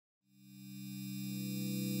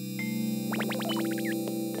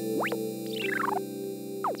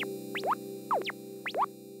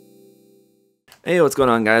Hey, what's going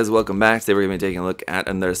on, guys? Welcome back. Today we're going to be taking a look at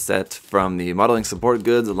another set from the Modeling Support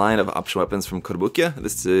Goods line of option weapons from Kotobukiya.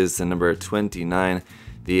 This is number 29,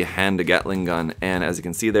 the Hand Gatling Gun, and as you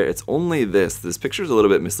can see there, it's only this. This picture is a little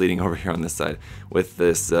bit misleading over here on this side, with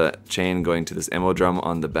this chain going to this ammo drum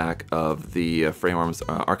on the back of the frame arms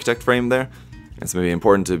architect frame there. It's maybe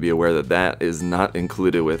important to be aware that that is not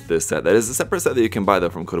included with this set. That is a separate set that you can buy though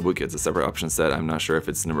from Kotobukiya. It's a separate option set. I'm not sure if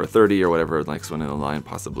it's number 30 or whatever, next one in the line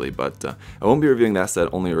possibly, but I won't be reviewing that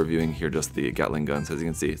set, only reviewing here just the Gatling gun. So as you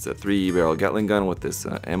can see, it's a 3-barrel Gatling gun with this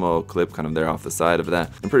ammo clip kind of there off the side of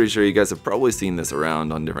that. I'm pretty sure you guys have probably seen this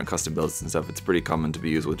around on different custom builds and stuff. It's pretty common to be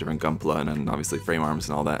used with different gunpla and then obviously frame arms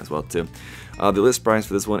and all that as well too. The list price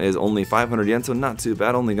for this one is only 500 yen, so not too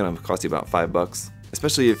bad, only gonna cost you about $5.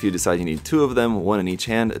 Especially if you decide you need 2 of them, 1 in each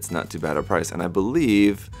hand, it's not too bad a price. And I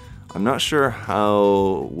believe, I'm not sure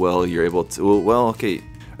how well you're able to, well, okay,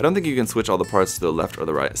 I don't think you can switch all the parts to the left or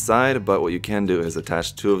the right side, but what you can do is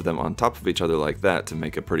attach 2 of them on top of each other like that to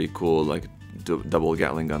make a pretty cool, like, double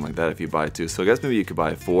Gatling gun like that if you buy 2. So I guess maybe you could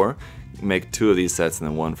buy 4, make 2 of these sets and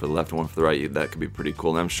then 1 for the left and 1 for the right. That could be pretty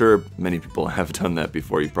cool, and I'm sure many people have done that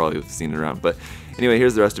before. You've probably seen it around. But anyway,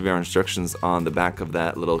 here's the rest of your instructions on the back of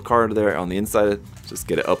that little card there on the inside. Just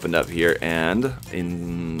get it opened up here, and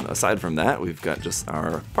aside from that, we've got just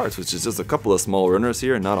our parts, which is just a couple of small runners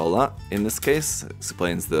here, not a lot in this case. It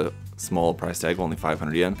explains the small price tag, only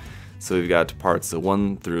 500 yen. So we've got parts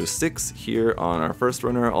 1 through 6 here on our first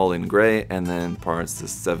runner, all in gray, and then parts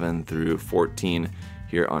 7 through 14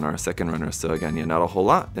 here on our second runner. So again, yeah, not a whole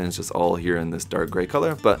lot, and it's just all here in this dark gray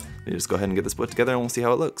color, but we just go ahead and get this put together and we'll see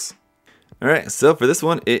how it looks. Alright, so for this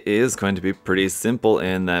one, it is going to be pretty simple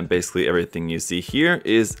in that basically everything you see here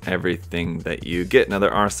is everything that you get. Now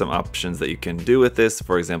there are some options that you can do with this,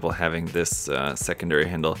 for example, having this secondary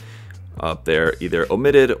handle up there either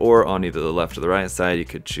omitted or on either the left or the right side. You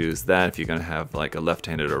could choose that. If you're going to have like a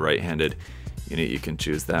left-handed or right-handed unit, you can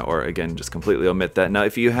choose that, or again just completely omit that. Now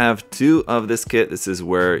if you have 2 of this kit, this is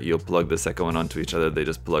where you'll plug the second one onto each other. They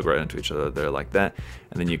just plug right into each other there like that,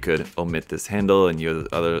 and then you could omit this handle and you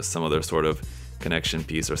have some other sort of connection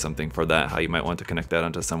piece or something for that, how you might want to connect that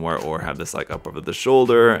onto somewhere, or have this like up over the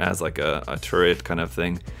shoulder as like a turret kind of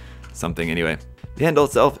thing, something. Anyway, the handle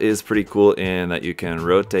itself is pretty cool in that you can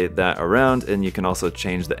rotate that around, and you can also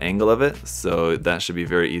change the angle of it, so that should be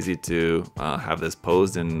very easy to have this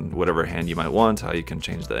posed in whatever hand you might want, how you can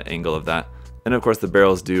change the angle of that. And of course the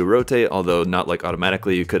barrels do rotate, although not like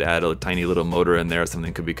automatically. You could add a tiny little motor in there,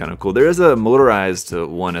 something could be kind of cool. There is a motorized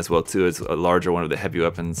one as well too. It's a larger one of the heavy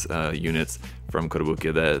weapons units from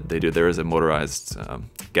Kotobukiya that they do. There is a motorized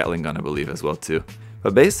Gatling gun, I believe, as well too.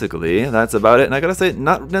 But basically, that's about it, and I gotta say,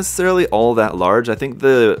 not necessarily all that large. I think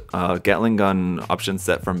the Gatling gun option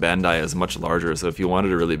set from Bandai is much larger, so if you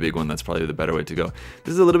wanted a really big one, that's probably the better way to go.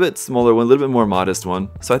 This is a little bit smaller one, a little bit more modest one,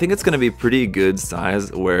 so I think it's gonna be pretty good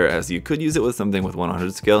size, whereas you could use it with something with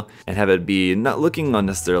 100 scale and have it be not looking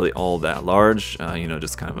necessarily all that large, you know,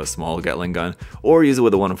 just kind of a small Gatling gun, or use it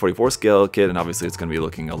with a 144 scale kit, and obviously it's gonna be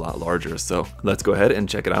looking a lot larger. So let's go ahead and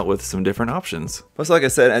check it out with some different options. Plus, like I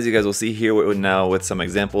said, as you guys will see here now with some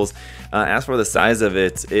examples. As for the size of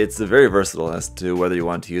it, it's very versatile as to whether you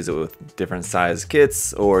want to use it with different size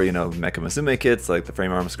kits, or, you know, Mecha Musume kits like the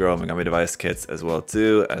Frame Arms Girl, Megami Device kits as well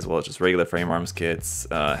too, as well as just regular frame arms kits,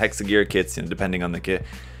 Hexagear kits, you know, depending on the kit.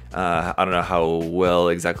 I don't know how well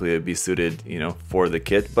exactly it would be suited, you know, for the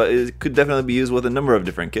kit, but it could definitely be used with a number of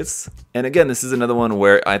different kits. And again, this is another one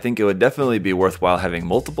where I think it would definitely be worthwhile having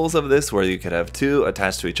multiples of this, where you could have 2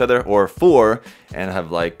 attached to each other, or 4 and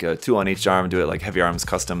have like 2 on each arm, do it like heavy arms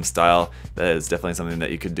custom style. That is definitely something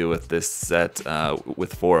that you could do with this set,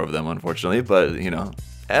 with 4 of them, unfortunately. But, you know,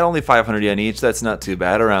 at only 500 yen each, that's not too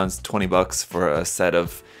bad. Around 20 bucks for a set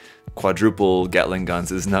of quadruple Gatling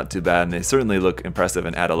guns is not too bad, and they certainly look impressive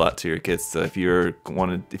and add a lot to your kits. So if you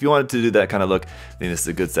wanted to do that kind of look, I think this is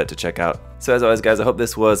a good set to check out. So as always, guys, I hope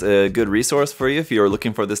this was a good resource for you if you're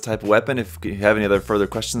looking for this type of weapon. If you have any other further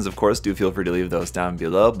questions, of course, do feel free to leave those down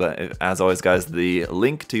below. But as always, guys, the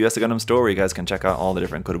link to US Gundam Store, where you guys can check out all the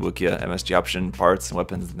different Kotobukiya M.S.G option parts and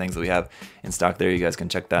weapons and things that we have in stock there. You guys can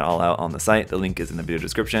check that all out on the site. The link is in the video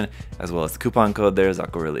description, as well as the coupon code there,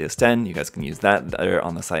 ZakuAurelius10. You guys can use that there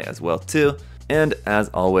on the site as well too. And as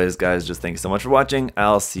always, guys, just thank you so much for watching.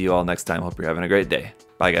 I'll see you all next time. Hope you're having a great day.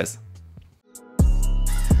 Bye, guys.